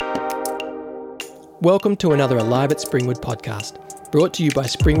Welcome to another Alive at Springwood podcast, brought to you by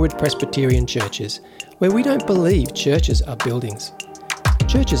Springwood Presbyterian Churches, where we don't believe churches are buildings.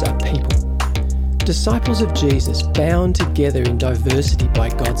 Churches are people. Disciples of Jesus bound together in diversity by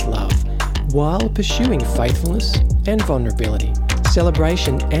God's love, while pursuing faithfulness and vulnerability,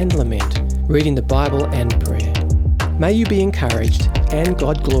 celebration and lament, reading the Bible and prayer. May you be encouraged and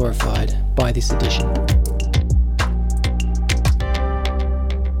God glorified by this edition.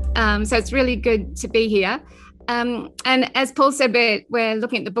 So it's really good to be here. And as Paul said, we're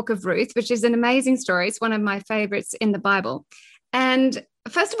looking at the book of Ruth, which is an amazing story. It's one of my favorites in the Bible. And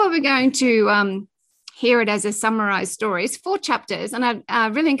first of all, we're going to hear it as a summarized story. It's 4 chapters, and I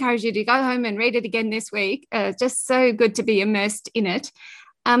really encourage you to go home and read it again this week. Just so good to be immersed in it.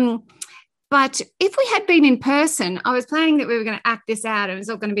 But if we had been in person, I was planning that we were going to act this out. It was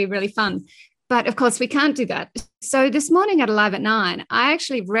all going to be really fun. But of course, we can't do that. So this morning at Alive at 9, I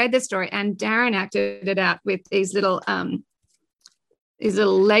actually read the story and Darren acted it out with these little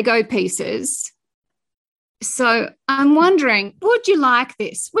Lego pieces. So I'm wondering, would you like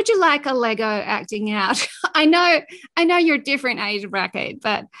this? Would you like a Lego acting out? I know you're a different age bracket,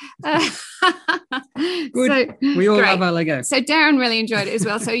 but good. So, we all love our Lego. So Darren really enjoyed it as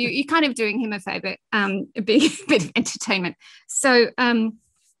well. So you're kind of doing him a favour, a bit of entertainment. So can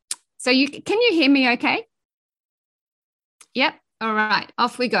you hear me okay? Yep. All right.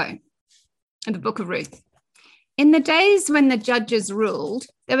 Off we go. In the book of Ruth. In the days when the judges ruled,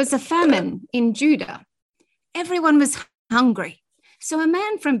 there was a famine in Judah. Everyone was hungry. So a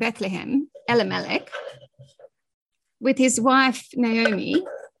man from Bethlehem, Elimelech, with his wife Naomi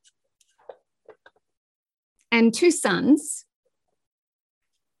and two sons,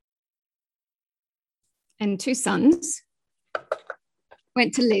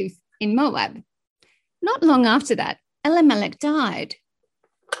 went to live in Moab. Not long after that, Elimelech died,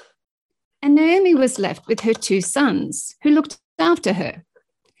 and Naomi was left with her 2 sons, who looked after her.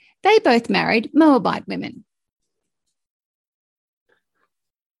 They both married Moabite women.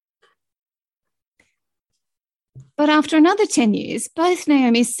 But after another 10 years, both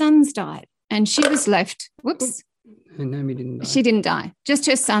Naomi's sons died, and she was left, And Naomi didn't die. She didn't die, just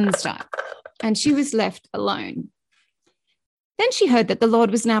her sons died, and she was left alone. Then she heard that the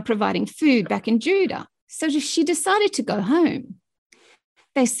Lord was now providing food back in Judah, so she decided to go home.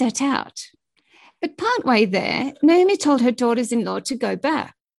 They set out. But partway there, Naomi told her daughters-in-law to go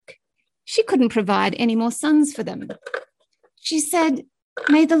back. She couldn't provide any more sons for them. She said,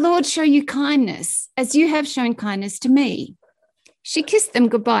 "May the Lord show you kindness, as you have shown kindness to me." She kissed them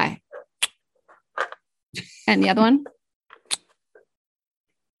goodbye. And the other one?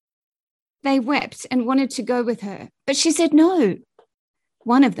 They wept and wanted to go with her, but she said no.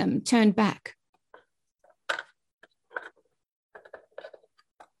 One of them turned back.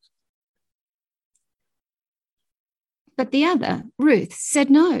 But the other, Ruth,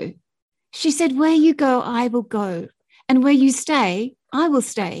 said no. She said, "Where you go, I will go, and where you stay, I will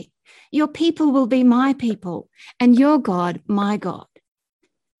stay. Your people will be my people, and your God, my God."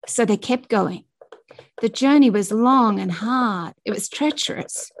 So they kept going. The journey was long and hard. It was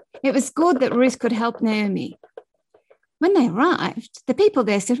treacherous. It was good that Ruth could help Naomi. When they arrived, the people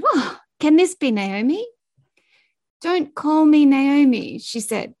there said, "Oh, can this be Naomi?" "Don't call me Naomi," she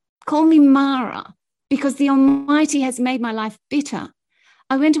said. "Call me Mara, because the Almighty has made my life bitter.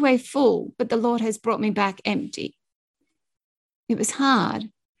 I went away full, but the Lord has brought me back empty." It was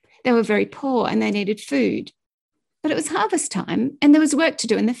hard. They were very poor and they needed food. But it was harvest time and there was work to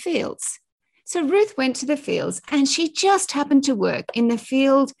do in the fields. So Ruth went to the fields and she just happened to work in the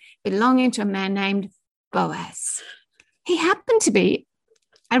field belonging to a man named Boaz. He happened to be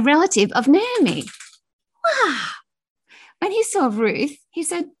a relative of Naomi. Wow! When he saw Ruth, he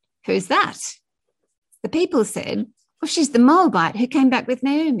said, "Who's that?" The people said, "Well, she's the Moabite who came back with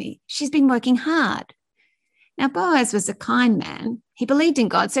Naomi. She's been working hard." Now, Boaz was a kind man. He believed in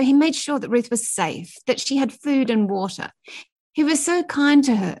God, so he made sure that Ruth was safe, that she had food and water. He was so kind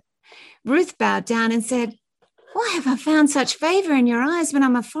to her. Ruth bowed down and said, "Why have I found such favor in your eyes when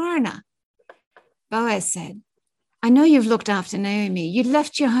I'm a foreigner?" Boaz said, "I know you've looked after Naomi. You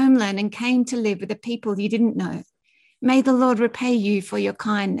left your homeland and came to live with a people you didn't know. May the Lord repay you for your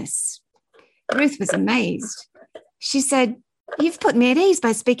kindness." Ruth was amazed. She said, "You've put me at ease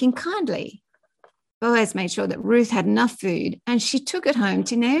by speaking kindly." Boaz made sure that Ruth had enough food and she took it home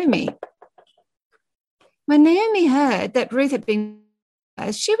to Naomi. When Naomi heard that Ruth had been,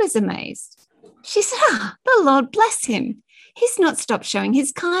 she was amazed. She said, "The Lord bless him. He's not stopped showing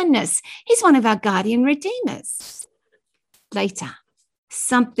his kindness. He's one of our guardian redeemers." Later,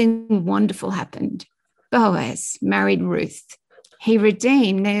 something wonderful happened. Boaz married Ruth. He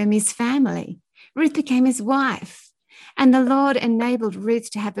redeemed Naomi's family. Ruth became his wife, and the Lord enabled Ruth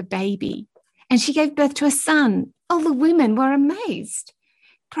to have a baby, and she gave birth to a son. All the women were amazed.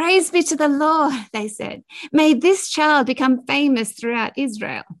 Praise be to the Lord, they said. May this child become famous throughout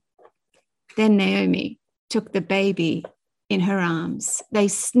Israel. Then Naomi took the baby in her arms. They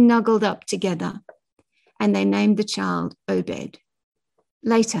snuggled up together, and they named the child Obed.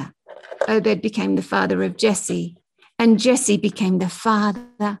 Later, Obed became the father of Jesse, and Jesse became the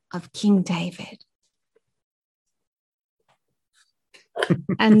father of King David.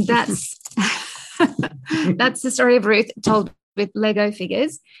 And that's that's the story of Ruth told with Lego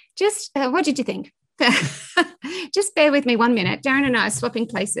figures. Just what did you think? Just bear with me 1 minute. Darren and I are swapping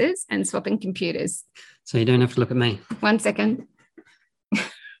places and swapping computers. So you don't have to look at me. 1 second.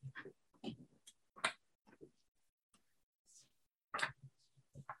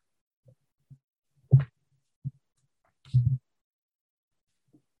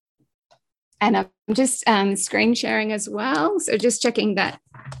 And I'm just screen sharing as well. So just checking that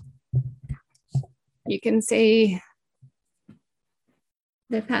you can see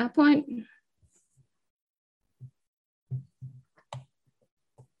the PowerPoint.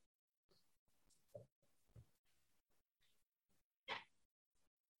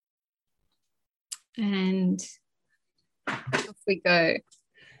 And off we go.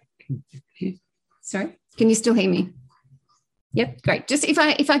 Sorry, can you still hear me? Yep, great. Just if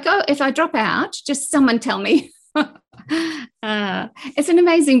I drop out, just someone tell me. It's an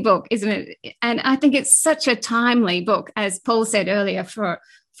amazing book, isn't it? And I think it's such a timely book, as Paul said earlier, for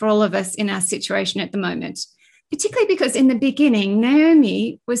all of us in our situation at the moment, particularly because in the beginning,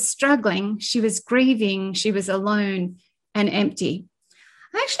 Naomi was struggling. She was grieving. She was alone and empty.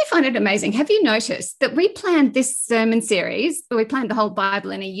 I actually find it amazing. Have you noticed that we planned this sermon series, we planned the whole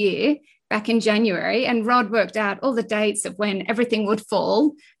Bible in a year, back in January, and Rod worked out all the dates of when everything would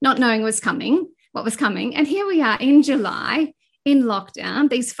fall, not knowing what was coming. And here we are in July, in lockdown,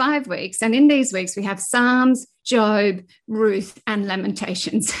 these 5 weeks. And in these weeks, we have Psalms, Job, Ruth, and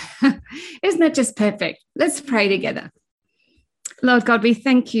Lamentations. Isn't that just perfect? Let's pray together. Lord God, we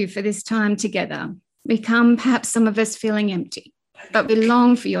thank you for this time together. We come, perhaps some of us feeling empty, but we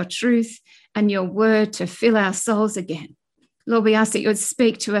long for your truth and your word to fill our souls again. Lord, we ask that you would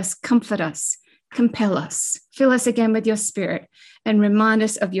speak to us, comfort us, compel us, fill us again with your spirit, and remind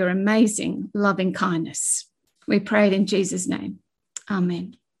us of your amazing loving kindness. We pray it in Jesus' name.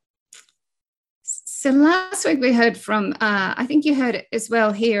 Amen. So last week we heard from, I think you heard it as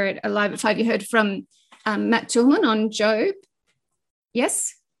well here at Alive at 5, you heard from Matt Toulon on Job.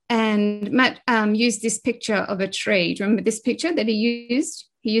 Yes? And Matt used this picture of a tree. Do you remember this picture that he used?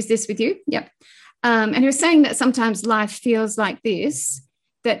 He used this with you? Yep. And he was saying that sometimes life feels like this,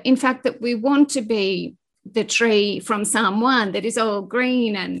 that in fact that we want to be the tree from Psalm 1 that is all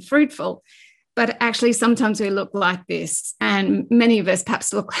green and fruitful, but actually sometimes we look like this. And many of us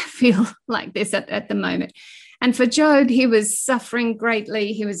perhaps feel like this at the moment. And for Job, he was suffering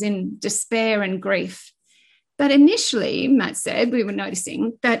greatly. He was in despair and grief. But initially, Matt said, we were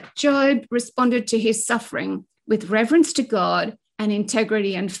noticing that Job responded to his suffering with reverence to God and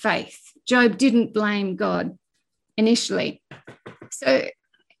integrity and faith. Job didn't blame God initially. So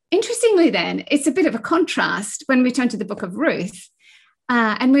interestingly then, it's a bit of a contrast when we turn to the book of Ruth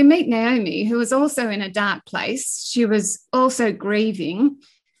and we meet Naomi, who was also in a dark place. She was also grieving.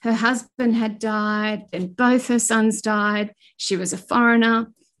 Her husband had died and both her sons died. She was a foreigner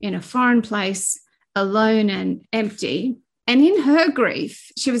in a foreign place, alone and empty. And in her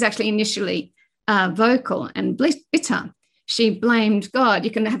grief, she was actually initially vocal and bitter. She blamed God.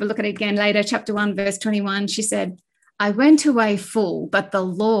 You can have a look at it again later, chapter 1, verse 21. She said, I went away full, but the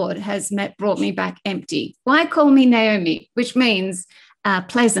Lord has brought me back empty. Why call me Naomi, which means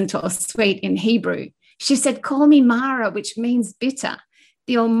pleasant or sweet in Hebrew? She said, call me Mara, which means bitter.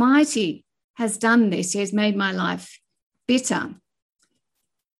 The Almighty has done this. He has made my life bitter.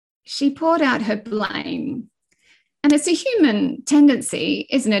 She poured out her blame. And it's a human tendency,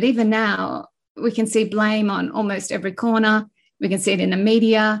 isn't it? Even now, we can see blame on almost every corner. We can see it in the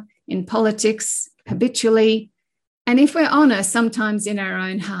media, in politics, habitually. And if we're honest, sometimes in our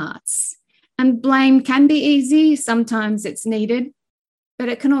own hearts. And blame can be easy. Sometimes it's needed, but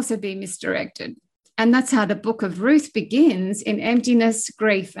it can also be misdirected. And that's how the book of Ruth begins, in emptiness,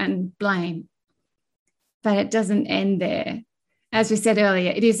 grief, and blame. But it doesn't end there. As we said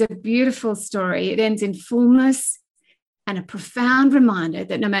earlier, it is a beautiful story. It ends in fullness and a profound reminder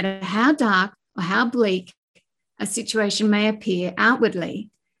that no matter how dark or how bleak a situation may appear outwardly,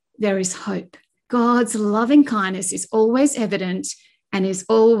 there is hope. God's loving kindness is always evident and is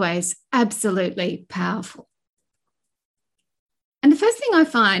always absolutely powerful. And the first thing I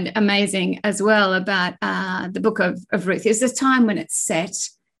find amazing as well about the book of Ruth is the time when it's set.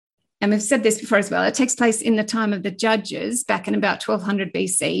 And we've said this before as well. It takes place in the time of the judges back in about 1200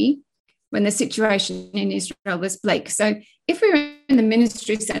 BC, when the situation in Israel was bleak. So if we were in the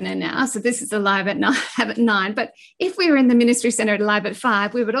ministry centre now, so this is live at 9, but if we were in the ministry centre live at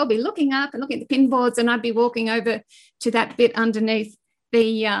 5, we would all be looking up and looking at the pin boards, and I'd be walking over to that bit underneath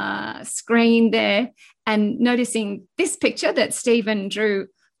the screen there and noticing this picture that Stephen drew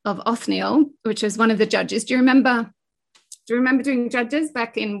of Othniel, which was one of the judges. Do you remember doing judges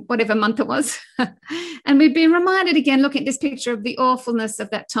back in whatever month it was? And we've been reminded again, looking at this picture, of the awfulness of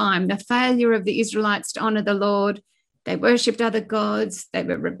that time, the failure of the Israelites to honour the Lord. They worshipped other gods, they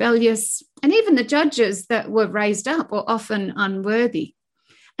were rebellious, and even the judges that were raised up were often unworthy.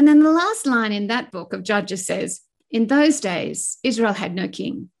 And then the last line in that book of Judges says, in those days, Israel had no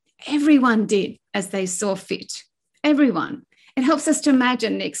king. Everyone did as they saw fit. Everyone. It helps us to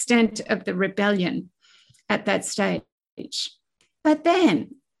imagine the extent of the rebellion at that stage. But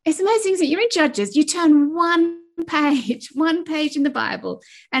then it's amazing that you're in Judges, you turn one page in the Bible,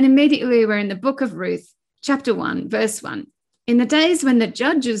 and immediately we're in the book of Ruth, chapter 1, verse 1. In the days when the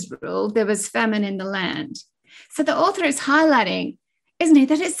judges ruled, there was famine in the land. So the author is highlighting, isn't he,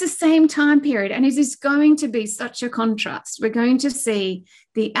 that it's the same time period, and it is going to be such a contrast. We're going to see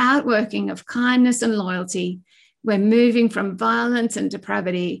the outworking of kindness and loyalty. We're moving from violence and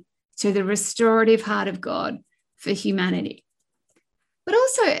depravity to the restorative heart of God for humanity. But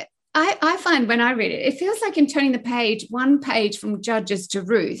also, I find when I read it, it feels like in turning the page, one page from Judges to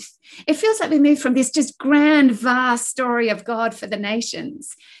Ruth, it feels like we move from this just grand, vast story of God for the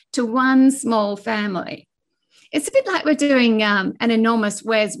nations to one small family. It's a bit like we're doing an enormous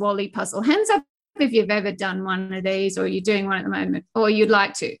Where's Wally puzzle. Hands up if you've ever done one of these, or you're doing one at the moment, or you'd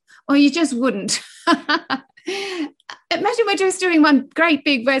like to, or you just wouldn't. Imagine we're just doing one great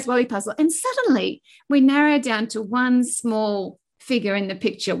big Where's Wally puzzle, and suddenly we narrow down to one small figure in the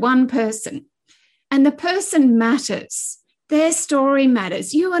picture, one person. And the person matters. Their story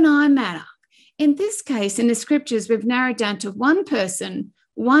matters. You and I matter. In this case, in the scriptures, we've narrowed down to one person,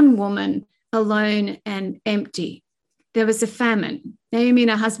 one woman, alone and empty. There was a famine. Naomi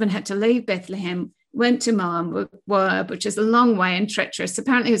and her husband had to leave Bethlehem, went to Moab, which is a long way and treacherous.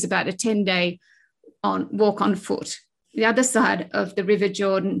 Apparently it was about a 10-day walk on foot, the other side of the River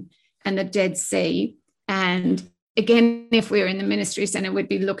Jordan and the Dead Sea. And again, if we were in the ministry centre, we'd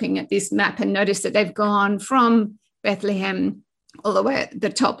be looking at this map and notice that they've gone from Bethlehem all the way at the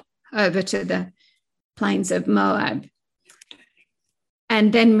top over to the plains of Moab.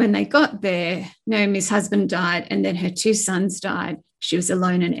 And then when they got there, Naomi's husband died, and then her 2 sons died. She was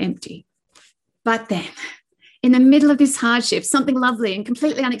alone and empty. But then, in the middle of this hardship, something lovely and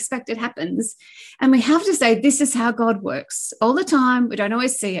completely unexpected happens. And we have to say, this is how God works. All the time, we don't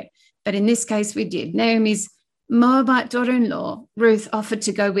always see it, but in this case, we did. Naomi's Moabite daughter-in-law, Ruth, offered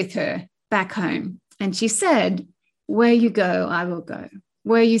to go with her back home. And she said, where you go, I will go.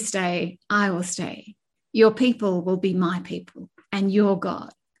 Where you stay, I will stay. Your people will be my people, and your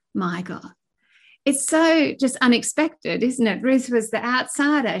God, my God. It's so just unexpected, isn't it? Ruth was the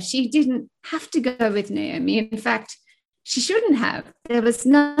outsider. She didn't have to go with Naomi. In fact, she shouldn't have. There was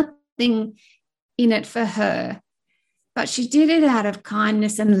nothing in it for her, but she did it out of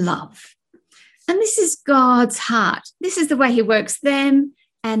kindness and love. And this is God's heart. This is the way he works then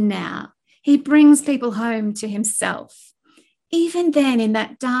and now. He brings people home to himself. Even then, in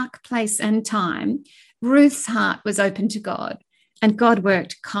that dark place and time, Ruth's heart was open to God, and God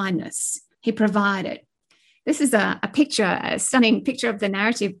worked kindness. He provided. This is a picture, a stunning picture of the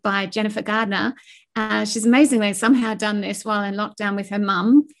narrative by Jennifer Gardner. She's amazingly somehow done this while in lockdown with her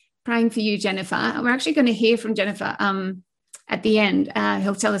mum. Praying for you, Jennifer. We're actually going to hear from Jennifer at the end.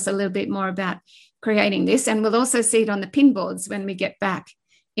 He'll tell us a little bit more about creating this, and we'll also see it on the pin boards when we get back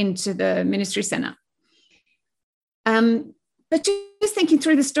into the ministry centre. But just thinking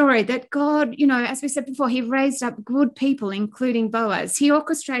through the story that God, as we said before, he raised up good people, including Boaz. He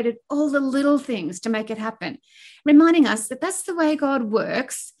orchestrated all the little things to make it happen, reminding us that that's the way God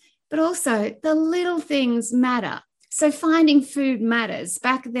works, but also the little things matter. So finding food matters.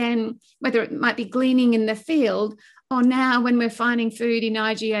 Back then, whether it might be gleaning in the field, or now when we're finding food in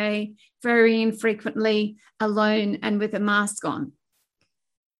IGA very infrequently, alone and with a mask on.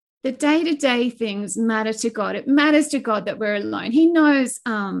 The day-to-day things matter to God. It matters to God that we're alone. He knows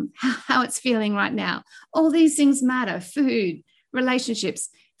how it's feeling right now. All these things matter: food, relationships,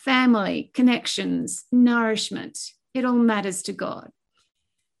 family, connections, nourishment. It all matters to God.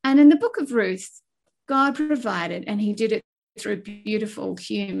 And in the book of Ruth, God provided, and he did it through beautiful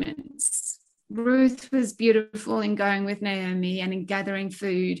humans. Ruth was beautiful in going with Naomi and in gathering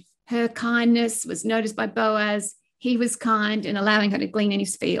food. Her kindness was noticed by Boaz. He was kind in allowing her to glean in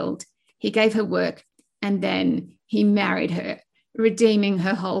his field. He gave her work, and then he married her, redeeming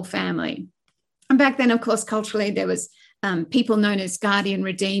her whole family. And back then, of course, culturally, there was people known as guardian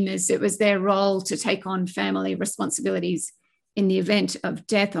redeemers. It was their role to take on family responsibilities in the event of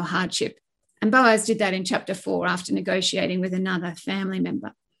death or hardship. And Boaz did that in chapter 4 after negotiating with another family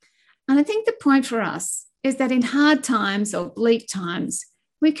member. And I think the point for us is that in hard times or bleak times,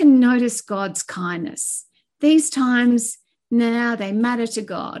 we can notice God's kindness. These times now, they matter to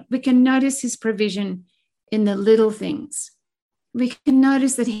God. We can notice his provision in the little things. We can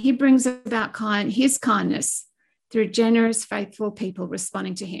notice that he brings about his kindness through generous, faithful people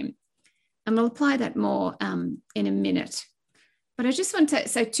responding to him. And we'll apply that more in a minute. But I just want to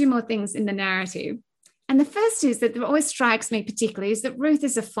say 2 more things in the narrative. And the first is that always strikes me particularly is that Ruth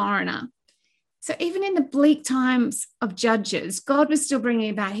is a foreigner. So even in the bleak times of Judges, God was still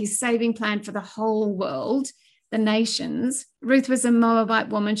bringing about his saving plan for the whole world, the nations. Ruth was a Moabite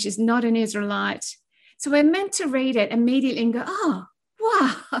woman. She's not an Israelite. So we're meant to read it immediately and go, oh,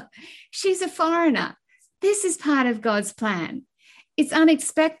 wow, she's a foreigner. This is part of God's plan. It's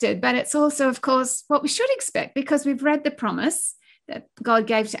unexpected, but it's also, of course, what we should expect because we've read the promise that God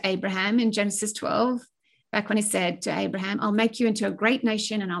gave to Abraham in Genesis 12, back when he said to Abraham, I'll make you into a great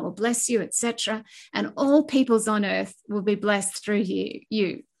nation and I will bless you, etc. And all peoples on earth will be blessed through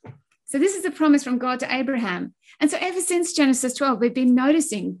you. So this is a promise from God to Abraham. And so ever since Genesis 12, we've been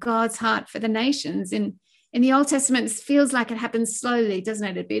noticing God's heart for the nations. In the Old Testament, it feels like it happens slowly,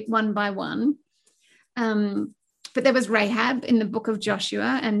 doesn't it? A bit one by one. But there was Rahab in the book of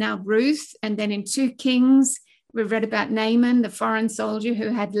Joshua and now Ruth. And then in 2 Kings, we've read about Naaman, the foreign soldier who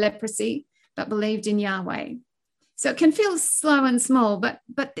had leprosy, but believed in Yahweh. So it can feel slow and small, but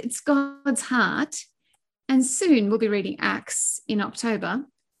it's God's heart. And soon we'll be reading Acts in October,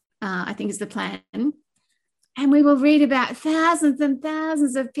 I think is the plan. And we will read about thousands and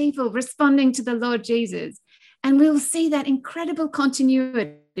thousands of people responding to the Lord Jesus. And we'll see that incredible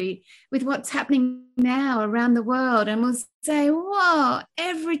continuity with what's happening now around the world. And we'll say, whoa,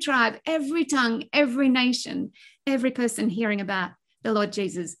 every tribe, every tongue, every nation, every person hearing about the Lord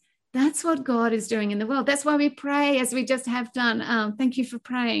Jesus. That's what God is doing in the world. That's why we pray as we just have done. Thank you for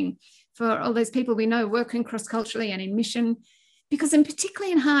praying for all those people we know working cross-culturally and in mission. Because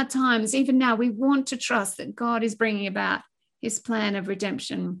particularly in hard times, even now, we want to trust that God is bringing about his plan of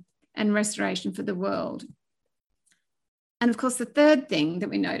redemption and restoration for the world. And of course, the third thing that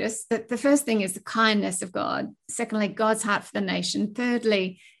we notice, that the first thing is the kindness of God. Secondly, God's heart for the nation.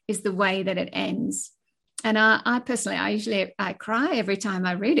 Thirdly, is the way that it ends. And I personally, I cry every time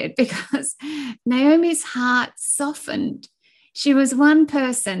I read it because Naomi's heart softened. She was one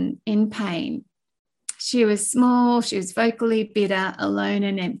person in pain. She was small, she was vocally bitter, alone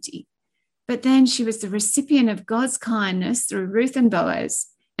and empty. But then she was the recipient of God's kindness through Ruth and Boaz,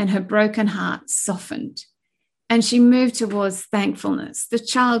 and her broken heart softened. And she moved towards thankfulness. The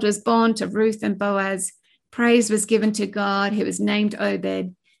child was born to Ruth and Boaz. Praise was given to God. He was named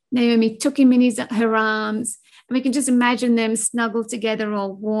Obed. Naomi took him in her arms, and we can just imagine them snuggled together,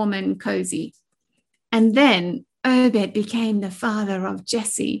 all warm and cozy. And then Obed became the father of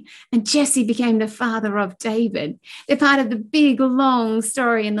Jesse, and Jesse became the father of David. They're part of the big, long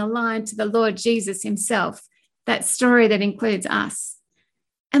story in the line to the Lord Jesus himself, that story that includes us.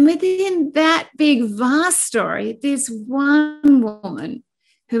 And within that big, vast story, this one woman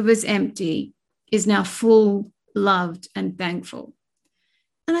who was empty is now full, loved, and thankful.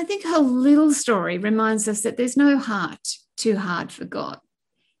 And I think her little story reminds us that there's no heart too hard for God.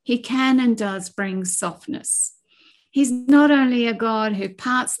 He can and does bring softness. He's not only a God who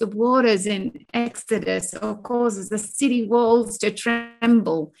parts the waters in Exodus or causes the city walls to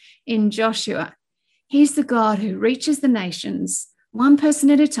tremble in Joshua. He's the God who reaches the nations, one person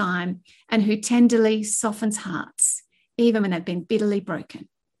at a time, and who tenderly softens hearts, even when they've been bitterly broken.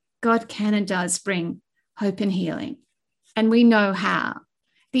 God can and does bring hope and healing. And we know how.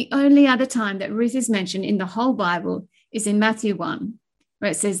 The only other time that Ruth is mentioned in the whole Bible is in Matthew 1,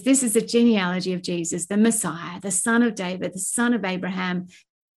 where it says, this is the genealogy of Jesus, the Messiah, the son of David, the son of Abraham.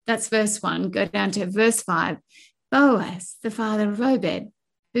 That's verse 1. Go down to verse 5. Boaz, the father of Obed,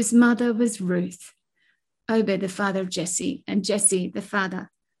 whose mother was Ruth. Obed, the father of Jesse, and Jesse, the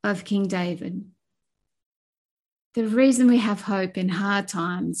father of King David. The reason we have hope in hard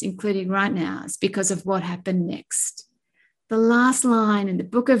times, including right now, is because of what happened next. The last line in the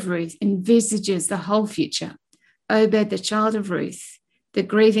book of Ruth envisages the whole future. Obed, the child of Ruth, the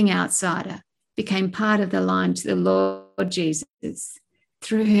grieving outsider, became part of the line to the Lord Jesus.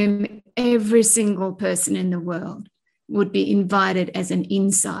 through whom every single person in the world would be invited as an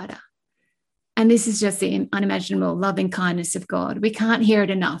insider. And this is just the unimaginable loving kindness of God. We can't hear it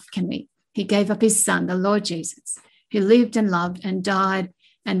enough, can we? He gave up his son, the Lord Jesus, who lived and loved and died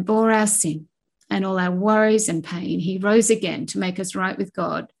and bore our sin and all our worries and pain. He rose again to make us right with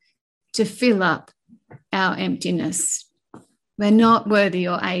God, to fill up our emptiness. We're not worthy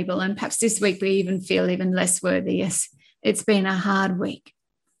or able, and perhaps this week we even feel even less worthy. Yes, it's been a hard week.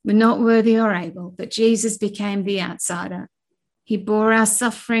 We're not worthy or able, but Jesus became the outsider. He bore our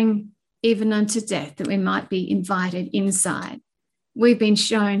suffering even unto death, that we might be invited inside. We've been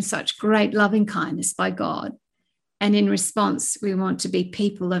shown such great loving kindness by God, and in response, we want to be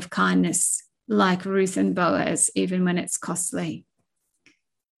people of kindness like Ruth and Boaz, even when it's costly.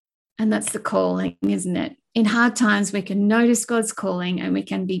 And that's the calling, isn't it? In hard times, we can notice God's calling and we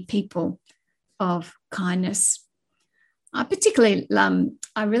can be people of kindness. I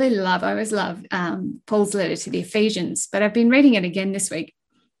always love Paul's letter to the Ephesians, but I've been reading it again this week,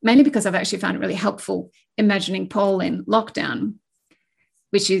 mainly because I've actually found it really helpful imagining Paul in lockdown,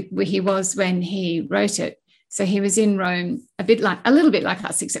 where he was when he wrote it. So he was in Rome, a little bit like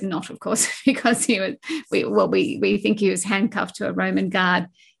us, except not, of course, because we think he was handcuffed to a Roman guard,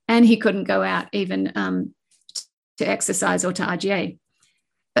 and he couldn't go out even to exercise or to RGA.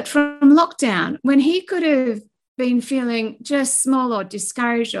 But from lockdown, when he could have been feeling just small or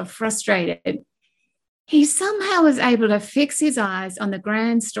discouraged or frustrated, he somehow was able to fix his eyes on the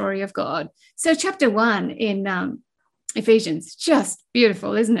grand story of God. So chapter 1 in Ephesians, just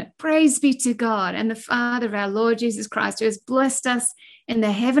beautiful, isn't it? Praise be to God and the Father of our Lord Jesus Christ, who has blessed us in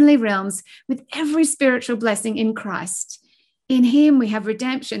the heavenly realms with every spiritual blessing in Christ. In him we have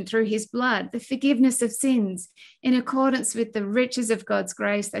redemption through his blood, the forgiveness of sins, in accordance with the riches of God's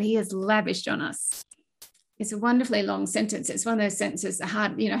grace that he has lavished on us. It's a wonderfully long sentence. It's one of those sentences that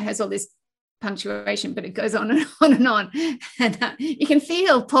has all this punctuation, but it goes on and on and on. And you can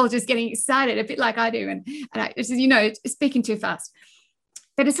feel Paul just getting excited, a bit like I do. And it's speaking too fast.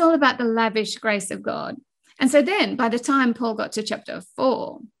 But it's all about the lavish grace of God. And so then by the time Paul got to chapter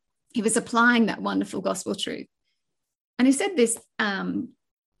 4, he was applying that wonderful gospel truth. And he said this,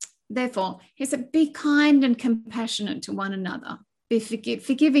 therefore, he said, be kind and compassionate to one another, be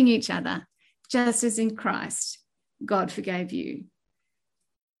forgiving each other, just as in Christ God forgave you.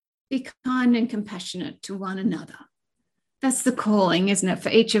 Be kind and compassionate to one another. That's the calling, isn't it, for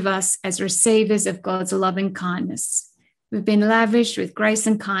each of us as receivers of God's loving kindness. We've been lavished with grace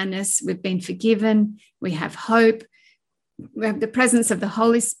and kindness. We've been forgiven. We have hope. We have the presence of the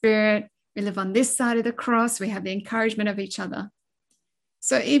Holy Spirit. We live on this side of the cross. We have the encouragement of each other.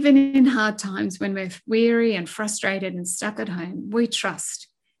 So even in hard times when we're weary and frustrated and stuck at home, we trust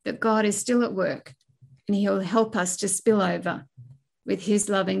that God is still at work and he'll help us to spill over with his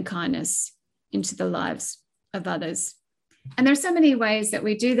loving kindness into the lives of others. And there are so many ways that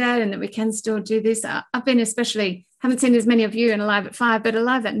we do that and that we can still do this. I've been haven't seen as many of you in Alive at 5, but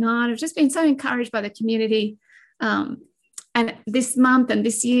Alive at 9. I've just been so encouraged by the community. And this month and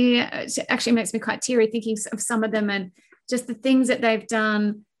this year, it actually makes me quite teary thinking of some of them and just the things that they've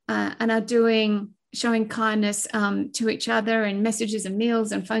done and are doing, showing kindness to each other in messages and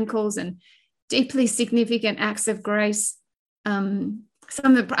meals and phone calls and deeply significant acts of grace. Some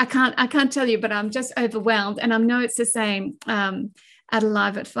of the, I can't tell you, but I'm just overwhelmed, and I know it's the same at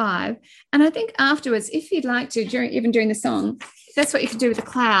Alive at 5. And I think afterwards, if you'd like to, even during the song, that's what you can do with the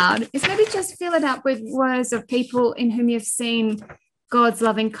cloud, is maybe just fill it up with words of people in whom you've seen God's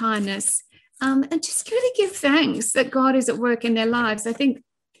loving kindness, and just really give thanks that God is at work in their lives. I think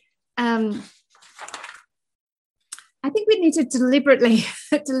we need to deliberately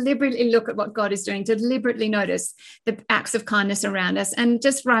look at what God is doing, to deliberately notice the acts of kindness around us, and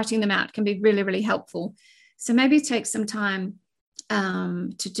just writing them out can be really, really helpful. So maybe take some time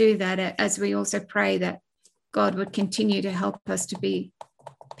to do that as we also pray that God would continue to help us to be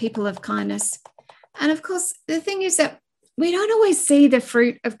people of kindness. And of course, the thing is that we don't always see the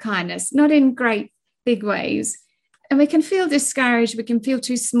fruit of kindness, not in great big ways. And we can feel discouraged. We can feel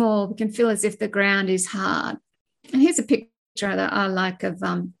too small. We can feel as if the ground is hard. And here's a picture that I like of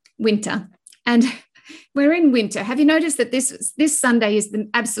winter. And we're in winter. Have you noticed that this Sunday is the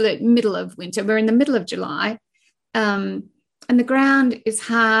absolute middle of winter? We're in the middle of July. And the ground is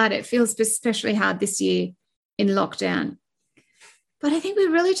hard. It feels especially hard this year in lockdown. But I think we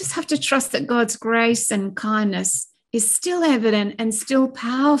really just have to trust that God's grace and kindness is still evident and still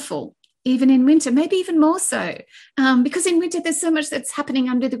powerful, even in winter, maybe even more so, because in winter there's so much that's happening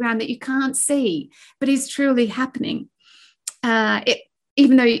under the ground that you can't see, but is truly happening.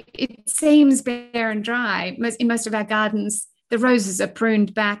 Even though it seems bare and dry, in most of our gardens, The roses are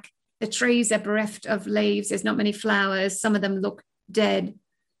pruned back. The trees are bereft of leaves. There's not many flowers. Some of them look dead.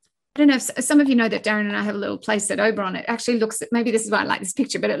 I don't know if some of you know that Darren and I have a little place at Oberon. It actually looks, maybe this is why I like this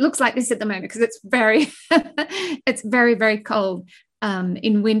picture, but it looks like this at the moment because it's very, it's very, very cold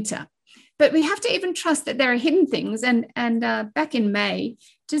in winter. But we have to even trust that there are hidden things. And back in May,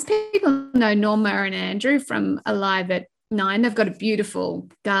 just people know Norma and Andrew from Alive at 9. They've got a beautiful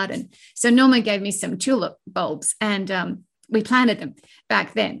garden. So Norma gave me some tulip bulbs, and we planted them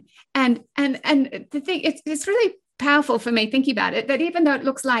back then. And the thing, it's really powerful for me thinking about it, that even though it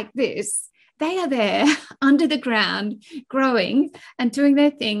looks like this, they are there under the ground growing and doing their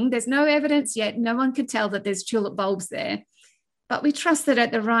thing. There's no evidence yet. No one can tell that there's tulip bulbs there. But we trust that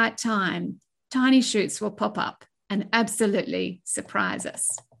at the right time, tiny shoots will pop up and absolutely surprise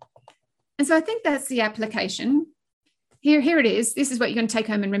us. And so I think that's the application. Here it is. This is what you're going to take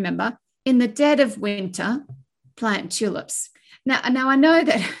home and remember. In the dead of winter, plant tulips. Now I know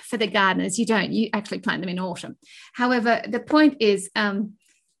that for the gardeners, you actually plant them in autumn. However, the point is, in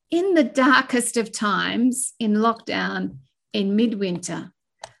the darkest of times, in lockdown, in midwinter,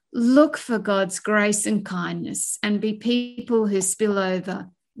 look for God's grace and kindness and be people who spill over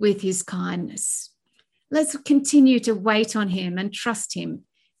with his kindness. Let's continue to wait on him and trust him,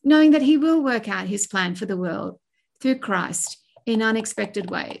 knowing that he will work out his plan for the world through Christ in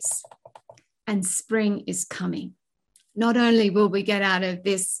unexpected ways. And spring is coming. Not only will we get out of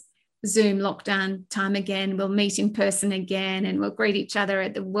this Zoom lockdown time again, we'll meet in person again, and we'll greet each other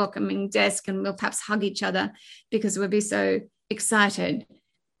at the welcoming desk, and we'll perhaps hug each other because we'll be so excited.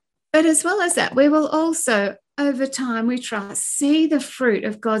 But as well as that, we will also, over time, we trust, see the fruit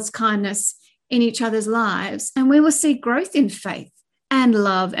of God's kindness in each other's lives, and we will see growth in faith and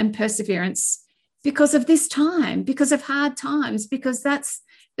love and perseverance because of this time, because of hard times, because that's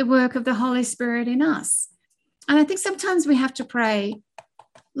the work of the Holy Spirit in us. And I think sometimes we have to pray,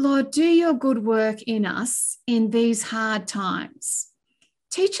 Lord, do your good work in us in these hard times.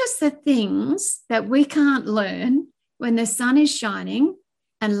 Teach us the things that we can't learn when the sun is shining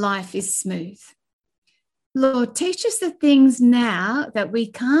and life is smooth. Lord, teach us the things now that we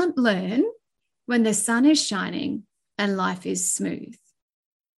can't learn when the sun is shining and life is smooth.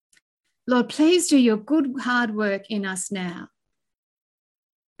 Lord, please do your good, hard work in us now.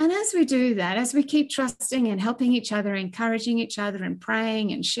 And as we do that, as we keep trusting and helping each other, encouraging each other and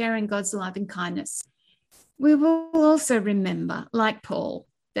praying and sharing God's love and kindness, we will also remember, like Paul,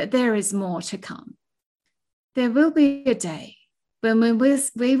 that there is more to come. There will be a day when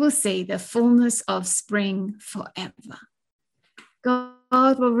we will see the fullness of spring forever.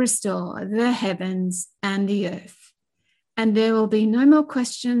 God will restore the heavens and the earth, and there will be no more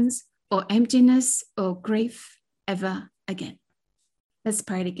questions or emptiness or grief ever again. Let's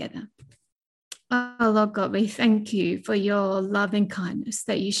pray together. Oh, Lord God, we thank you for your love and kindness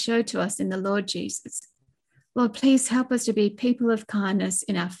that you showed to us in the Lord Jesus. Lord, please help us to be people of kindness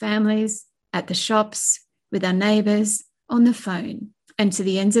in our families, at the shops, with our neighbours, on the phone, and to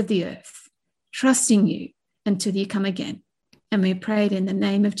the ends of the earth, trusting you until you come again. And we pray it in the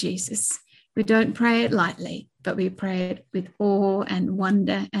name of Jesus. We don't pray it lightly, but we pray it with awe and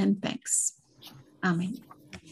wonder and thanks. Amen.